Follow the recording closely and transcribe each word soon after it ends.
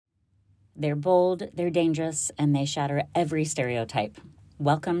They're bold, they're dangerous, and they shatter every stereotype.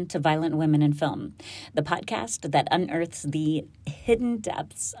 Welcome to Violent Women in Film, the podcast that unearths the hidden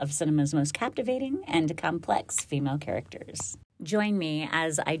depths of cinema's most captivating and complex female characters. Join me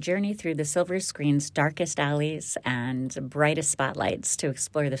as I journey through the silver screen's darkest alleys and brightest spotlights to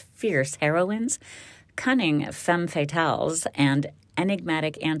explore the fierce heroines, cunning femme fatales, and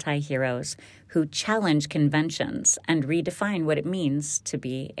enigmatic anti-heroes who challenge conventions and redefine what it means to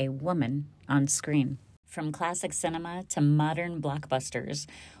be a woman on screen. From classic cinema to modern blockbusters,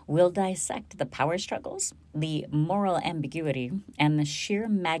 we'll dissect the power struggles, the moral ambiguity, and the sheer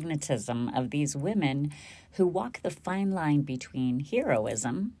magnetism of these women who walk the fine line between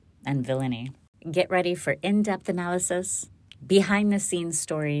heroism and villainy. Get ready for in-depth analysis, behind-the-scenes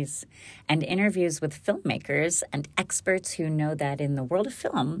stories, and interviews with filmmakers and experts who know that in the world of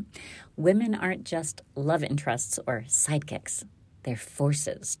film, women aren't just love interests or sidekicks. They're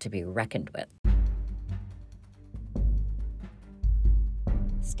forces to be reckoned with.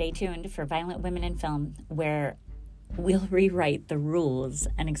 Stay tuned for Violent Women in Film, where we'll rewrite the rules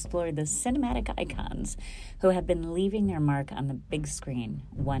and explore the cinematic icons who have been leaving their mark on the big screen,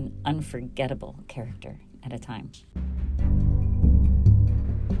 one unforgettable character at a time.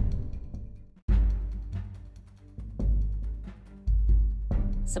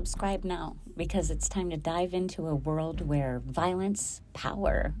 Subscribe now, because it's time to dive into a world where violence,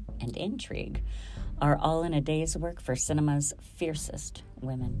 power, and intrigue are all in a day's work for cinema's fiercest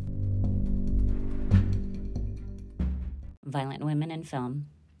women. Violent Women in Film,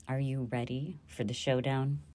 are you ready for the showdown?